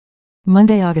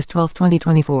Monday, August 12,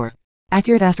 2024.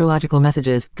 Accurate astrological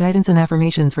messages, guidance and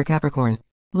affirmations for Capricorn.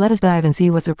 Let us dive and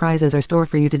see what surprises are stored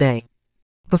for you today.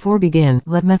 Before begin,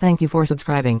 let me thank you for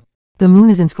subscribing. The moon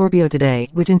is in Scorpio today,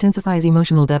 which intensifies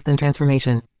emotional depth and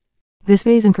transformation. This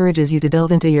phase encourages you to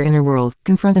delve into your inner world,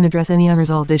 confront and address any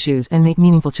unresolved issues and make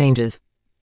meaningful changes.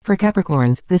 For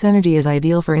Capricorns, this energy is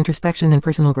ideal for introspection and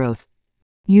personal growth.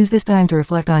 Use this time to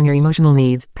reflect on your emotional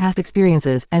needs, past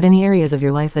experiences, and any areas of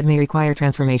your life that may require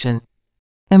transformation.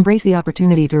 Embrace the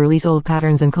opportunity to release old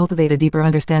patterns and cultivate a deeper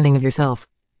understanding of yourself.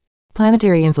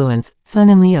 Planetary influence, Sun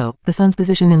in Leo. The Sun's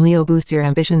position in Leo boosts your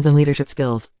ambitions and leadership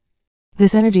skills.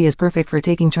 This energy is perfect for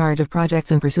taking charge of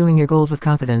projects and pursuing your goals with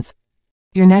confidence.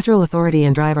 Your natural authority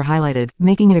and drive are highlighted,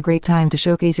 making it a great time to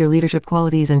showcase your leadership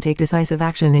qualities and take decisive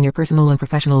action in your personal and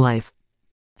professional life.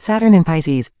 Saturn in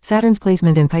Pisces. Saturn's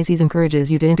placement in Pisces encourages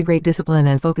you to integrate discipline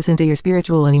and focus into your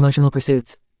spiritual and emotional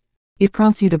pursuits. It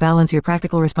prompts you to balance your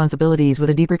practical responsibilities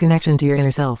with a deeper connection to your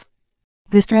inner self.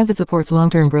 This transit supports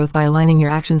long-term growth by aligning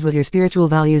your actions with your spiritual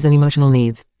values and emotional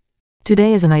needs.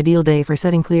 Today is an ideal day for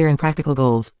setting clear and practical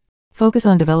goals. Focus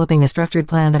on developing a structured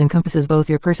plan that encompasses both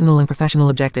your personal and professional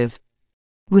objectives.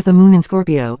 With the moon in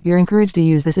Scorpio, you're encouraged to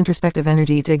use this introspective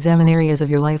energy to examine areas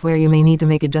of your life where you may need to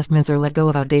make adjustments or let go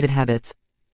of outdated habits.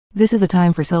 This is a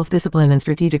time for self-discipline and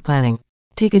strategic planning.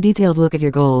 Take a detailed look at your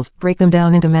goals, break them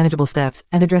down into manageable steps,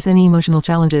 and address any emotional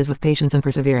challenges with patience and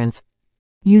perseverance.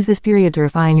 Use this period to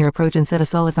refine your approach and set a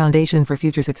solid foundation for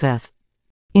future success.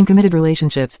 In committed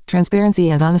relationships,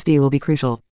 transparency and honesty will be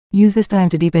crucial. Use this time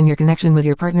to deepen your connection with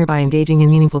your partner by engaging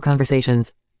in meaningful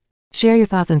conversations. Share your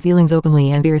thoughts and feelings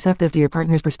openly and be receptive to your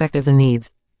partner's perspectives and needs.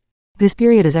 This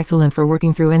period is excellent for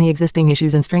working through any existing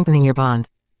issues and strengthening your bond.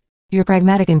 Your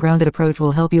pragmatic and grounded approach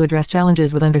will help you address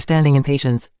challenges with understanding and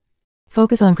patience.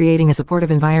 Focus on creating a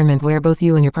supportive environment where both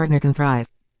you and your partner can thrive.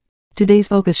 Today's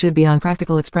focus should be on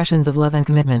practical expressions of love and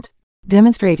commitment.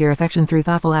 Demonstrate your affection through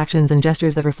thoughtful actions and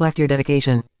gestures that reflect your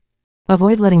dedication.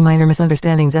 Avoid letting minor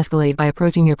misunderstandings escalate by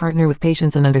approaching your partner with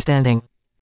patience and understanding.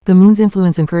 The moon's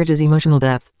influence encourages emotional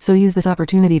depth, so use this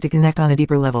opportunity to connect on a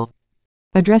deeper level.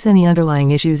 Address any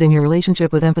underlying issues in your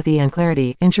relationship with empathy and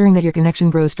clarity, ensuring that your connection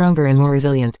grows stronger and more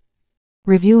resilient.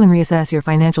 Review and reassess your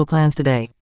financial plans today.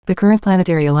 The current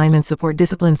planetary alignments support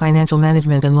disciplined financial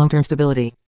management and long-term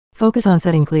stability. Focus on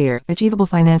setting clear, achievable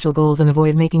financial goals and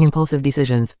avoid making impulsive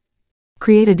decisions.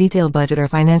 Create a detailed budget or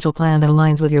financial plan that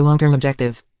aligns with your long-term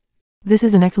objectives. This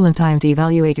is an excellent time to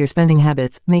evaluate your spending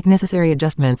habits, make necessary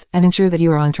adjustments, and ensure that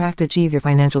you are on track to achieve your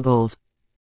financial goals.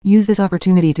 Use this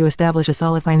opportunity to establish a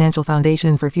solid financial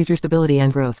foundation for future stability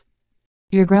and growth.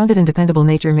 Your grounded and dependable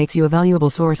nature makes you a valuable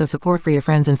source of support for your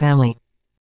friends and family.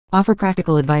 Offer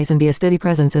practical advice and be a steady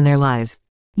presence in their lives.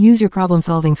 Use your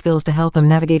problem-solving skills to help them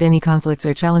navigate any conflicts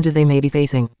or challenges they may be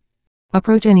facing.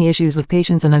 Approach any issues with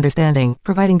patience and understanding,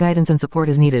 providing guidance and support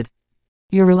as needed.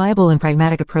 Your reliable and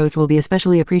pragmatic approach will be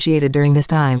especially appreciated during this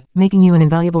time, making you an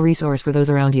invaluable resource for those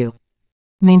around you.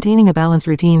 Maintaining a balanced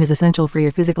routine is essential for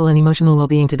your physical and emotional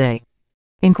well-being today.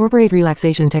 Incorporate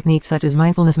relaxation techniques such as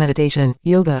mindfulness meditation,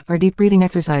 yoga, or deep breathing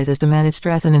exercises to manage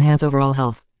stress and enhance overall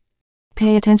health.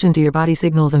 Pay attention to your body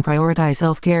signals and prioritize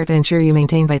self-care to ensure you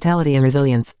maintain vitality and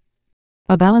resilience.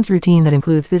 A balanced routine that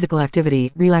includes physical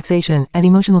activity, relaxation, and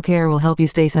emotional care will help you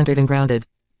stay centered and grounded.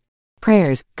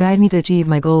 Prayers, guide me to achieve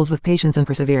my goals with patience and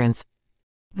perseverance.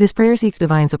 This prayer seeks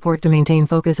divine support to maintain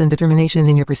focus and determination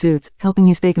in your pursuits, helping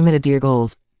you stay committed to your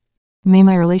goals. May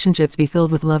my relationships be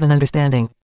filled with love and understanding.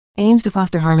 Aims to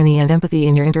foster harmony and empathy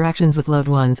in your interactions with loved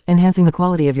ones, enhancing the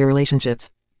quality of your relationships.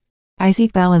 I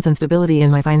seek balance and stability in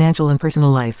my financial and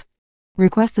personal life.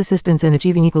 Requests assistance in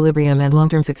achieving equilibrium and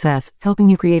long-term success, helping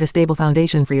you create a stable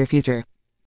foundation for your future.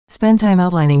 Spend time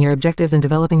outlining your objectives and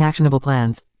developing actionable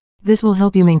plans. This will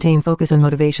help you maintain focus and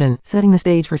motivation, setting the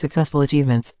stage for successful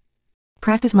achievements.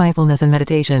 Practice mindfulness and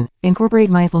meditation.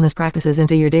 Incorporate mindfulness practices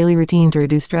into your daily routine to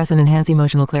reduce stress and enhance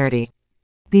emotional clarity.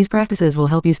 These practices will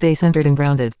help you stay centered and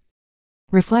grounded.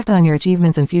 Reflect on your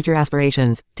achievements and future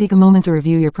aspirations. Take a moment to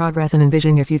review your progress and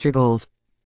envision your future goals.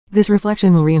 This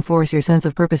reflection will reinforce your sense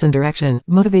of purpose and direction,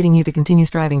 motivating you to continue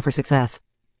striving for success.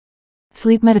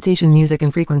 Sleep meditation music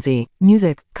and frequency.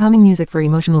 Music, calming music for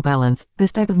emotional balance.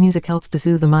 This type of music helps to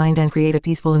soothe the mind and create a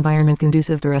peaceful environment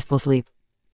conducive to restful sleep.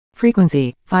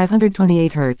 Frequency,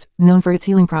 528 Hz. Known for its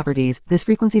healing properties, this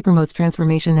frequency promotes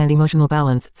transformation and emotional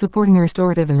balance, supporting a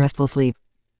restorative and restful sleep.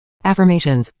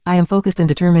 Affirmations, I am focused and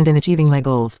determined in achieving my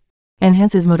goals.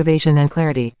 Enhances motivation and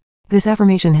clarity. This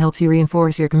affirmation helps you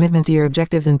reinforce your commitment to your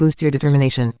objectives and boosts your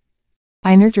determination.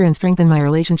 I nurture and strengthen my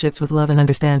relationships with love and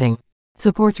understanding.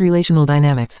 Supports relational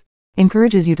dynamics.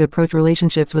 Encourages you to approach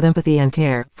relationships with empathy and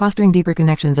care, fostering deeper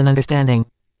connections and understanding.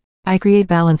 I create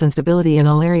balance and stability in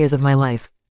all areas of my life.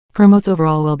 Promotes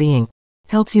overall well-being.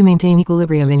 Helps you maintain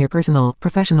equilibrium in your personal,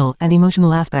 professional, and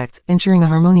emotional aspects, ensuring a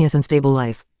harmonious and stable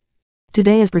life.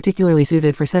 Today is particularly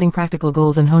suited for setting practical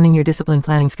goals and honing your discipline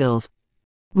planning skills.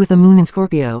 With the moon in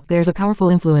Scorpio, there's a powerful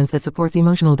influence that supports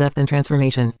emotional depth and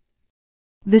transformation.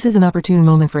 This is an opportune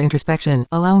moment for introspection,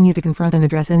 allowing you to confront and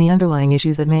address any underlying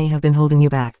issues that may have been holding you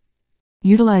back.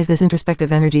 Utilize this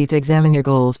introspective energy to examine your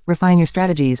goals, refine your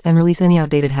strategies, and release any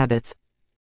outdated habits.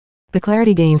 The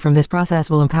clarity gained from this process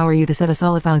will empower you to set a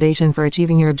solid foundation for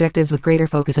achieving your objectives with greater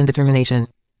focus and determination.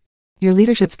 Your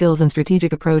leadership skills and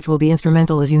strategic approach will be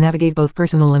instrumental as you navigate both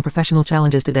personal and professional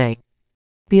challenges today.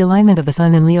 The alignment of the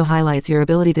Sun in Leo highlights your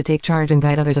ability to take charge and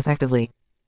guide others effectively.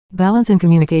 Balance in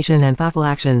communication and thoughtful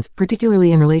actions,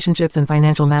 particularly in relationships and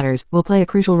financial matters, will play a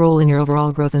crucial role in your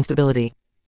overall growth and stability.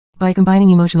 By combining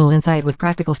emotional insight with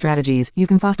practical strategies, you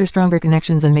can foster stronger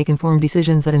connections and make informed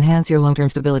decisions that enhance your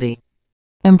long-term stability.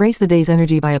 Embrace the day's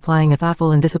energy by applying a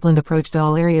thoughtful and disciplined approach to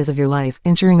all areas of your life,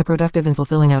 ensuring a productive and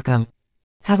fulfilling outcome.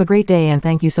 Have a great day and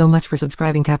thank you so much for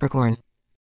subscribing, Capricorn.